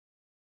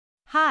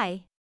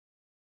Hi!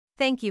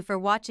 Thank you for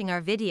watching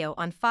our video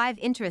on 5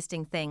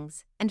 interesting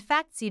things and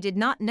facts you did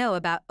not know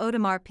about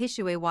Audemars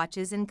Piguet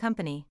Watches and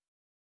Company.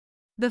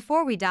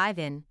 Before we dive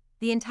in,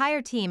 the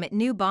entire team at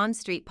New Bond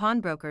Street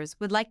Pawnbrokers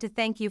would like to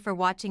thank you for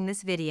watching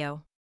this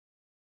video.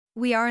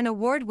 We are an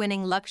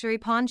award-winning luxury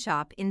pawn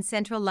shop in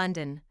central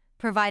London,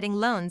 providing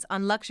loans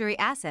on luxury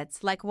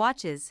assets like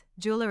watches,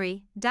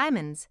 jewellery,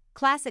 diamonds,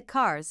 classic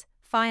cars,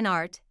 fine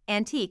art,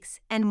 antiques,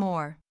 and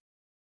more.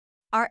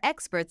 Our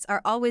experts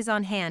are always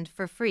on hand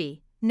for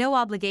free,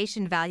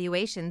 no-obligation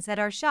valuations at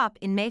our shop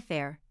in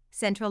Mayfair,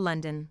 central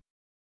London.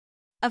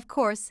 Of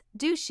course,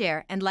 do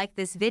share and like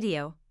this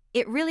video,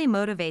 it really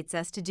motivates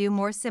us to do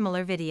more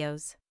similar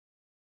videos.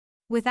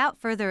 Without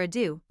further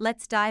ado,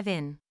 let's dive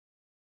in.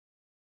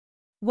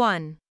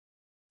 1.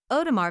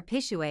 Audemars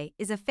Piguet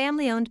is a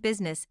family-owned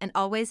business and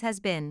always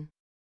has been.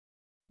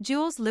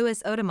 Jules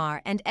Louis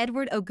Audemars and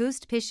Edward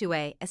Auguste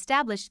Piguet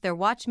established their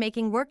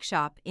watchmaking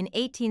workshop in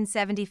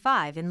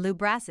 1875 in Le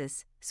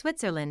Brassus,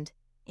 Switzerland,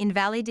 in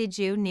Vallée de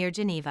Joux near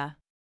Geneva.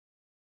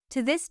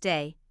 To this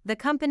day, the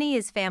company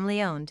is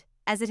family-owned,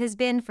 as it has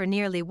been for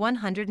nearly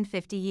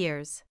 150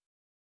 years.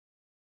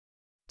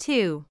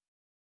 2.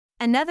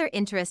 Another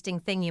interesting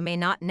thing you may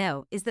not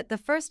know is that the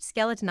first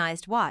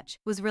skeletonized watch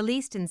was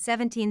released in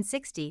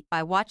 1760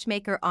 by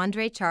watchmaker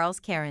André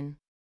Charles Caron.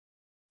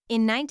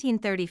 In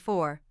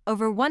 1934,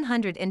 over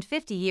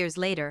 150 years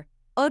later,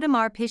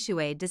 Audemars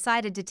Piguet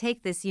decided to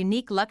take this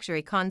unique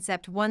luxury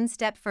concept one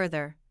step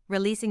further,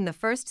 releasing the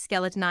first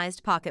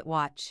skeletonized pocket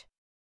watch.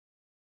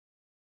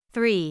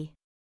 3.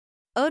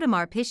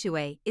 Audemars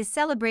Piguet is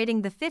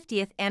celebrating the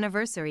 50th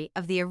anniversary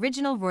of the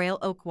original Royal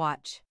Oak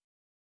watch.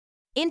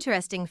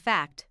 Interesting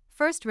fact,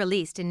 first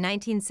released in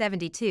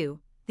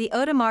 1972, the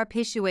Audemars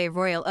Piguet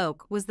Royal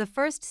Oak was the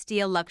first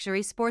steel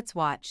luxury sports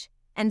watch,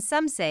 and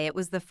some say it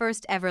was the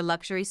first ever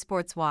luxury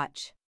sports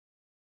watch.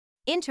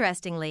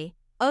 Interestingly,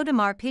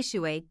 Audemars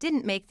Piguet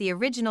didn't make the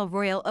original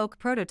Royal Oak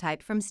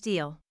prototype from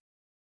steel.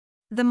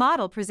 The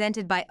model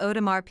presented by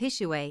Audemars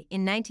Piguet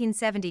in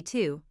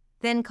 1972,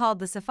 then called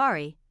the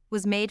Safari,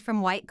 was made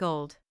from white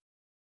gold.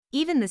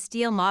 Even the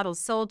steel models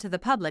sold to the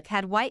public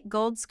had white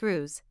gold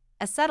screws,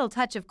 a subtle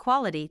touch of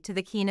quality to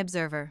the keen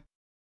observer.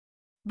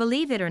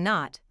 Believe it or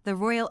not, the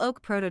Royal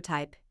Oak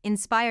prototype,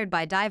 inspired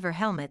by diver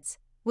helmets,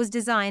 was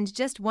designed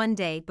just one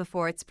day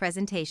before its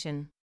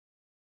presentation.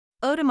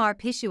 Audemars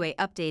Piguet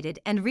updated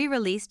and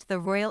re-released the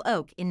Royal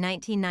Oak in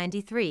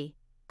 1993,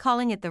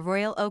 calling it the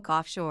Royal Oak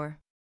Offshore.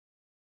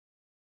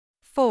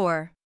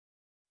 4.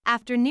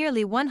 After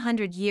nearly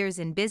 100 years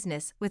in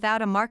business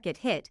without a market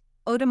hit,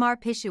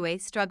 Audemars Piguet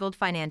struggled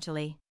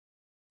financially.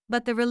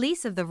 But the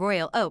release of the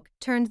Royal Oak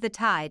turned the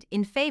tide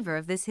in favor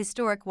of this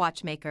historic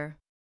watchmaker.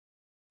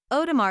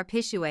 Audemars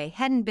Piguet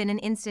hadn't been an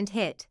instant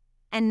hit,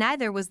 and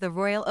neither was the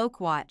Royal Oak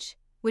watch,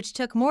 which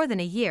took more than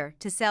a year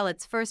to sell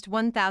its first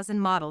 1,000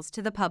 models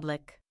to the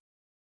public.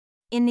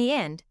 In the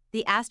end,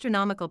 the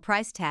astronomical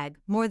price tag,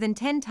 more than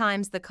 10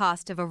 times the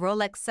cost of a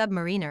Rolex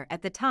Submariner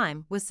at the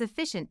time, was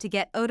sufficient to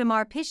get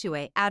Audemars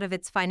Piguet out of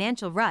its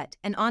financial rut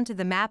and onto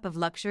the map of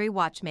luxury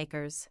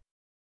watchmakers.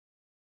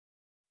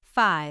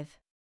 5.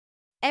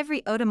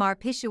 Every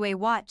Audemars Piguet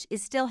watch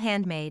is still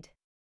handmade.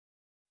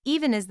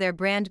 Even as their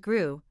brand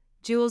grew,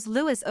 Jules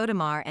Louis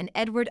Audemars and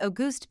Edward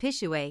Auguste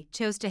Piguet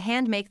chose to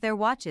handmake their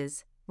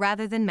watches,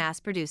 rather than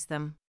mass-produce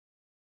them.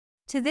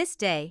 To this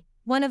day,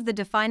 one of the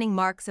defining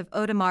marks of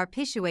Audemars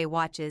Piguet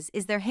watches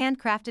is their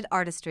handcrafted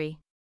artistry.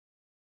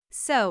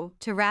 So,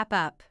 to wrap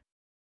up,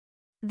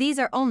 these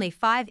are only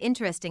 5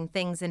 interesting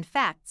things and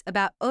facts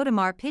about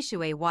Audemars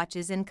Piguet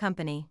Watches and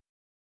Company.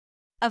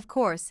 Of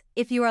course,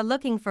 if you are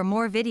looking for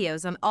more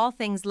videos on all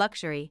things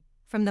luxury,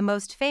 from the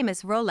most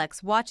famous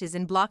Rolex watches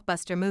in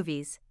blockbuster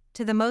movies,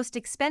 to the most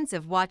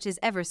expensive watches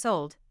ever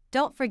sold,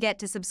 don't forget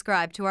to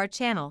subscribe to our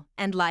channel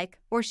and like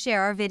or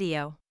share our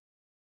video.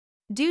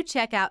 Do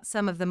check out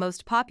some of the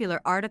most popular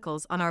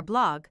articles on our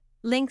blog,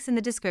 links in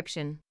the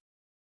description.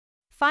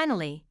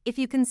 Finally, if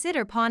you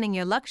consider pawning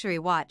your luxury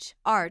watch,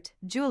 art,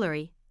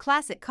 jewelry,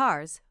 classic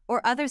cars,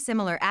 or other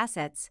similar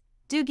assets,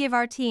 do give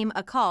our team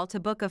a call to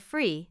book a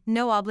free,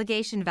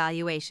 no-obligation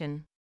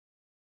valuation.